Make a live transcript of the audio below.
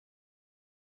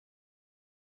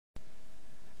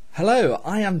Hello,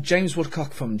 I am James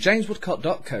Woodcock from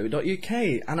jameswoodcock.co.uk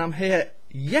and I'm here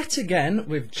yet again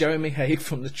with Jeremy Hague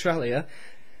from the Trellia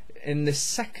in this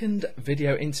second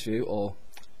video interview or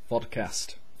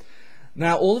vodcast.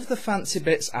 Now, all of the fancy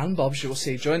bits and bobs you will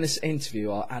see during this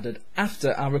interview are added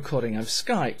after our recording of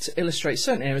Skype to illustrate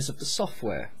certain areas of the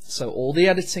software. So all the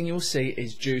editing you will see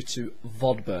is due to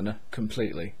VodBurner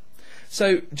completely.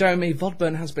 So, Jeremy,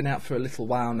 VodBurner has been out for a little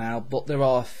while now, but there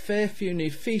are a fair few new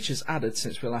features added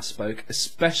since we last spoke,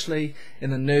 especially in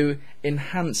the new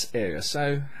Enhance area.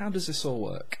 So, how does this all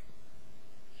work?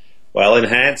 Well,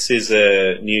 Enhance is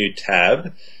a new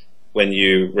tab when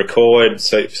you record.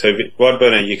 So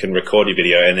VodBurner, you can record your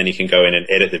video and then you can go in and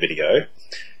edit the video.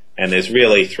 And there's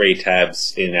really three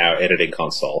tabs in our editing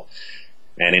console.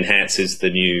 And Enhance is the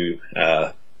new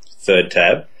third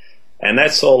tab. And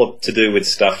that's all to do with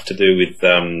stuff to do with,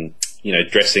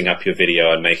 dressing up your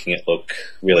video and making it look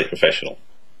really professional.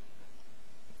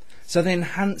 So the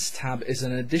Enhance tab is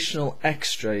an additional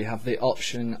extra you have the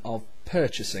option of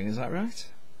purchasing, is that right?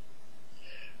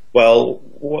 Well,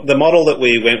 the model that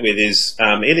we went with is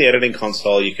in the editing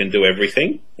console you can do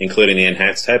everything, including the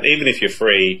Enhance tab, even if you're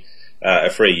a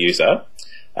free user.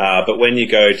 But when you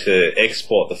go to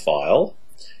export the file,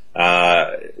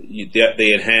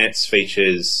 the Enhance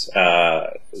features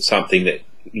something that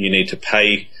you need to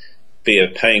be a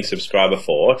paying subscriber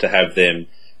for to have them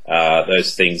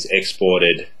those things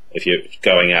exported if you're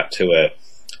going out to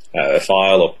a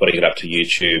file or putting it up to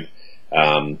YouTube.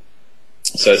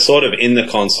 So it's sort of in the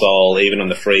console, even on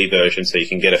the free version, so you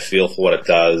can get a feel for what it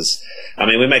does. I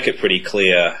mean, we make it pretty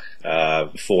clear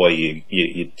before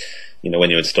when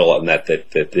you install it and that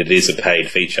it is a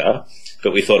paid feature.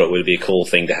 But we thought it would be a cool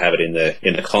thing to have it in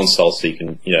the console, so you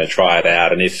can try it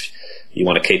out. And if you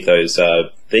want to keep those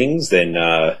things, then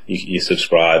you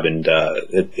subscribe and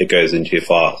it goes into your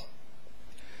file.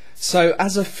 So,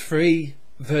 as a free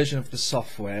version of the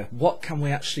software, what can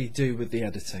we actually do with the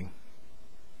editing?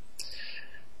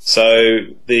 So,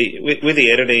 with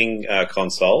the editing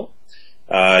console,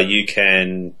 you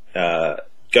can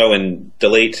go and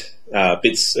delete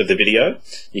bits of the video.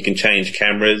 You can change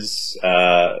cameras.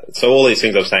 So all these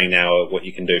things I'm saying now are what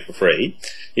you can do for free.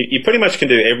 You pretty much can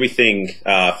do everything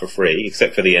for free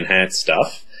except for the Enhanced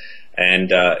stuff.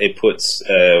 And it puts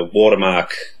a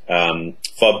watermark,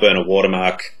 VodBurner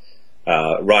watermark,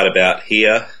 right about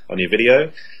here on your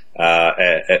video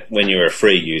when you're a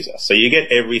free user. So you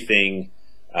get everything,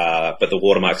 but the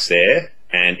watermark's there.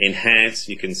 And Enhance,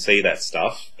 you can see that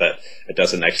stuff, but it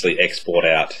doesn't actually export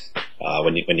out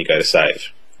when you go to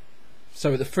save.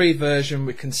 So with the free version,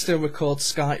 we can still record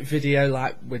Skype video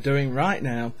like we're doing right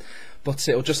now, but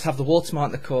it'll just have the watermark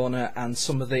in the corner and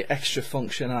some of the extra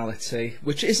functionality,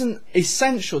 which isn't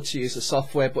essential to use the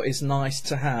software, but is nice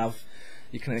to have.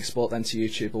 You can export them to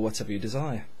YouTube or whatever you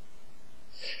desire.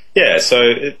 Yeah, so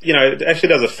it actually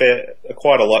does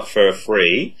quite a lot for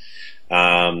free.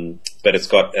 But it's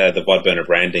got the VodBurner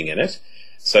branding in it.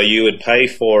 So you would pay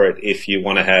for it if you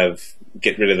want to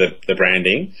get rid of the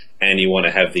branding and you want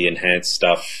to have the Enhanced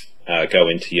stuff go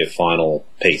into your final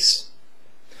piece.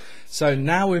 So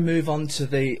now we move on to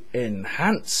the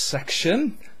Enhance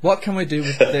section. What can we do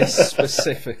with this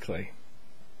specifically?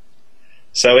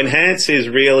 So Enhance is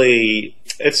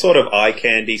it's sort of eye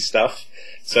candy stuff.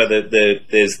 So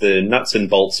there's the nuts and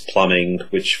bolts plumbing,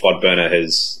 which VodBurner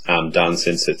has done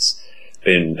since it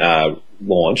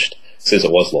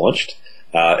was launched.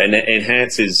 And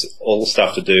Enhance is all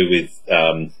stuff to do with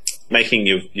making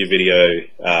your video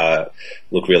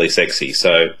look really sexy.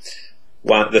 So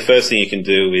the first thing you can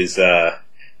do is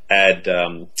add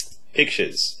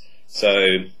pictures.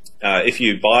 So if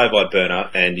you buy VodBurner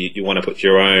and you want to put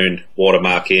your own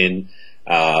watermark in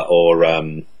or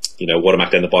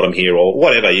watermark down the bottom here or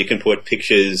whatever, you can put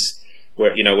pictures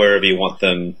wherever you want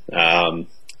them,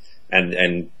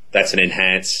 and that's an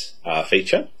Enhance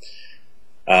feature.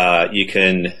 You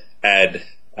can add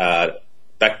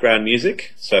background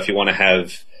music. So if you want to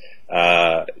have,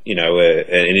 an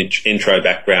intro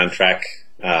background track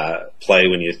play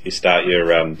when you start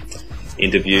your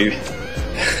interview,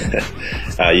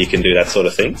 you can do that sort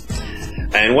of thing.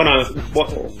 And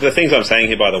the things I'm saying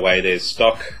here, by the way, there's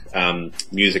stock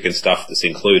music and stuff that's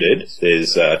included.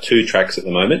 There's 2 tracks at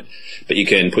the moment, but you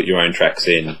can put your own tracks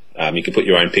in. You can put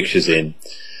your own pictures in.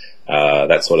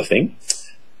 That sort of thing.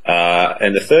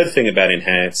 And the third thing about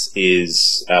Enhance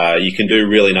is you can do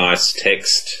really nice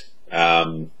text,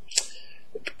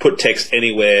 put text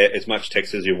anywhere, as much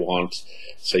text as you want.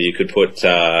 So you could put,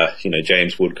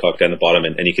 James Woodcock down the bottom,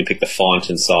 and you can pick the font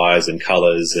and size and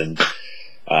colors and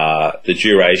the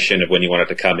duration of when you want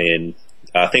it to come in.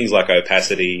 Things like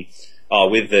opacity,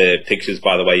 with the pictures,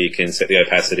 by the way, you can set the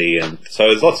opacity, and so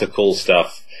there's lots of cool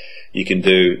stuff you can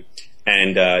do,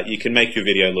 and you can make your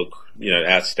video look,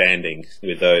 outstanding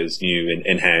with those new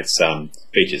enhanced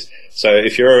features. So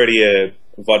if you're already a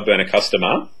VodBurner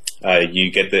customer,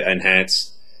 you get the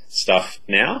enhanced stuff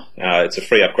now. It's a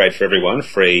free upgrade for everyone,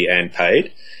 free and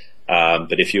paid.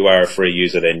 But if you are a free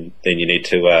user, then you need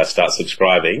to start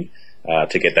subscribing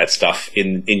to get that stuff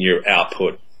in your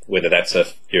output, whether that's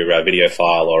your video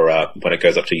file or when it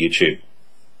goes up to YouTube.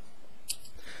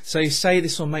 So you say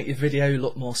this will make your video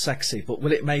look more sexy, but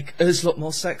will it make us look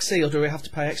more sexy, or do we have to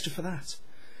pay extra for that?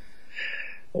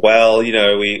 Well,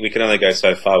 we can only go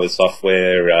so far with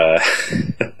software.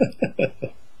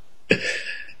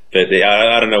 But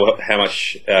I don't know how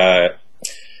much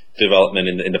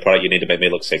development in the product you need to make me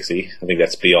look sexy. I think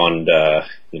that's beyond,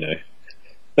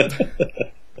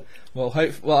 Well,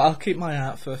 I'll keep my eye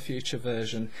out for a future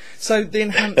version. So the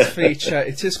enhanced feature,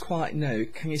 it is quite new.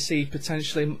 Can you see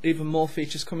potentially even more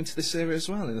features coming to this area as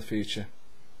well in the future?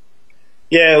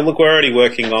 Yeah, look, we're already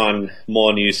working on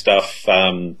more new stuff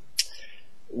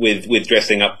with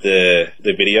dressing up the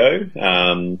video.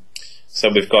 So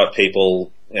we've got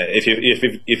people.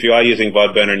 If you are using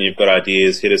VodBurner and you've got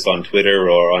ideas, hit us on Twitter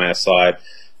or on our site,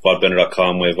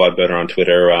 VodBurner.com. We're VodBurner on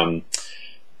Twitter.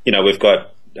 We've got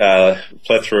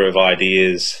plethora of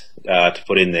ideas to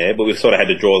put in there, but we've sort of had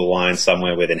to draw the line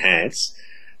somewhere with enhance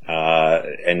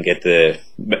and get the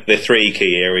three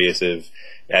key areas of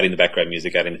adding the background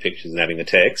music, adding the pictures, and adding the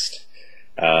text.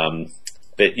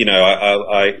 But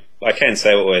I can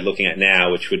say what we're looking at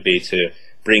now, which would be to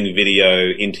bring video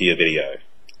into your video.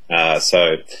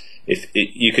 So if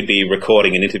you could be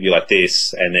recording an interview like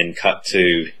this and then cut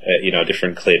to a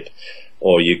different clip,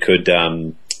 or you could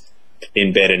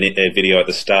embed a video at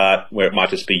the start where it might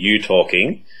just be you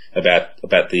talking about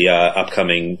the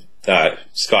upcoming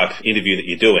Skype interview that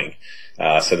you're doing.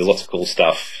 So there's lots of cool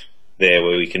stuff there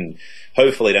where we can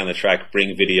hopefully down the track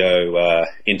bring video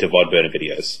into VodBurner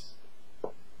videos.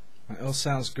 It all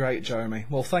sounds great, Jeremy.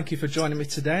 Well, thank you for joining me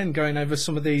today and going over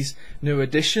some of these new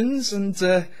additions. And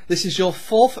this is your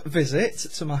 4th visit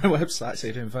to my website, so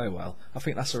you're doing very well. I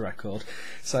think that's a record.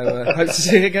 So hope to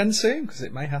see you again soon, because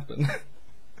it may happen.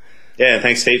 Yeah,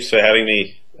 thanks heaps for having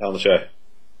me on the show.